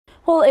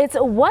Well, it's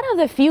one of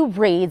the few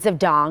breeds of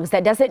dogs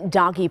that doesn't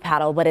doggy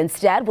paddle, but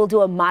instead will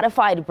do a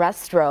modified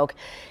breaststroke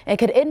and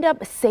could end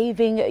up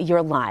saving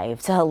your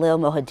life. Tahalil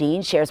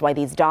Mohadeen shares why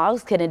these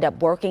dogs could end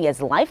up working as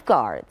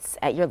lifeguards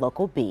at your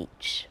local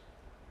beach.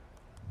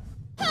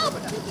 Help!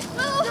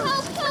 Help!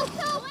 Help!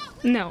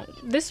 Help! No,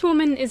 this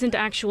woman isn't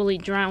actually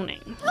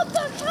drowning.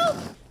 Help!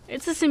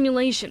 It's a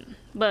simulation,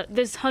 but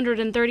this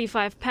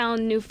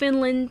 135-pound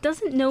Newfoundland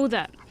doesn't know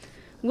that.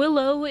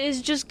 Willow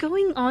is just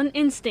going on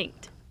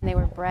instinct. They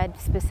were bred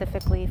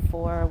specifically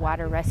for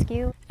water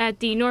rescue. At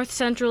the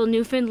Northcentral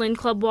Newfoundland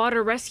Club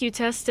Water Rescue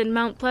Test in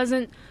Mount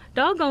Pleasant,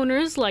 dog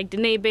owners like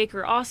Dona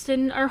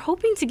Baker-Austin are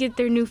hoping to get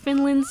their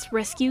Newfoundlands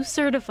rescue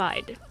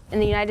certified.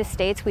 In the United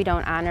States, we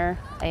don't honor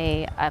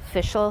an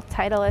official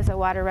title as a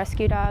water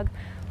rescue dog,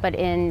 but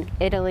in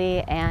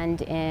Italy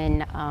and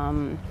in,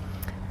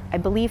 I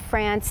believe,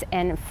 France,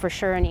 and for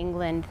sure in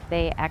England,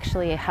 they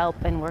actually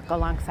help and work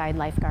alongside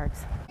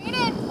lifeguards.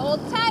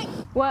 Hold tight.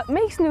 What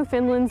makes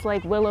Newfoundlands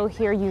like Willow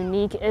here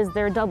unique is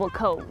their double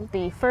coat.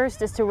 The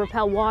first is to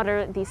repel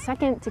water, the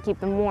second to keep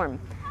them warm.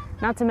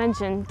 Not to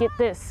mention, get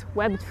this,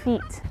 webbed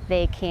feet.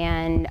 They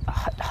can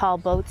haul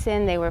boats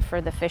in. They were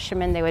for the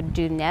fishermen. They would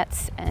do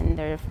nets and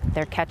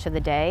their catch of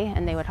the day,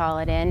 and they would haul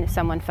it in. If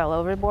someone fell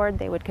overboard,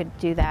 they could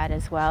do that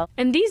as well.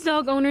 And these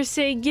dog owners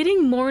say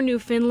getting more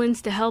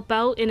Newfoundlands to help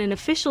out in an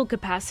official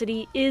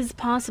capacity is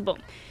possible.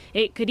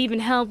 It could even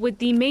help with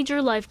the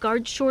major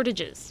lifeguard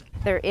shortages.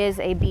 There is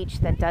a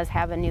beach that does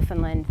have a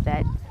Newfoundland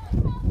that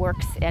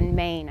works in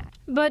Maine.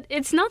 But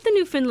it's not the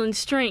Newfoundland's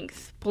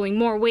strength, pulling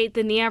more weight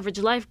than the average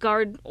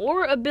lifeguard,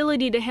 or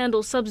ability to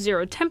handle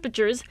sub-zero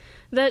temperatures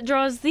that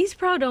draws these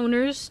proud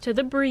owners to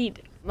the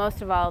breed.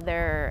 Most of all,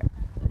 their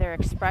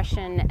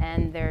expression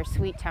and their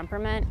sweet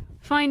temperament.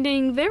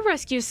 Finding their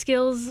rescue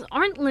skills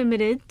aren't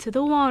limited to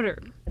the water.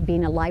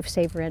 Being a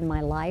lifesaver in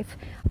my life,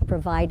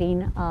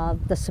 providing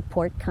the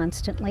support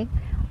constantly,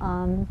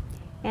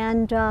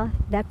 and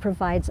that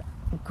provides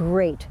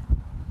great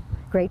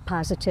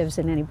positives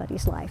in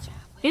anybody's life.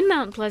 In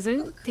Mount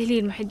Pleasant,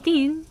 Tahalil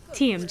Mohadeen,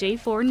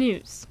 TMJ4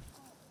 News.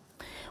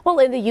 Well,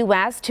 in the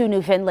U.S., two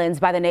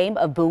Newfoundlands by the name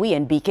of Bowie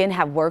and Beacon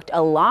have worked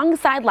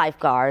alongside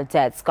lifeguards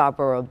at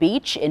Scarborough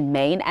Beach in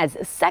Maine as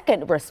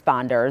second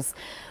responders.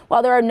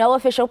 While there are no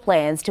official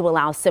plans to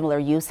allow similar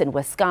use in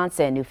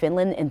Wisconsin,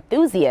 Newfoundland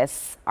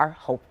enthusiasts are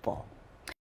hopeful.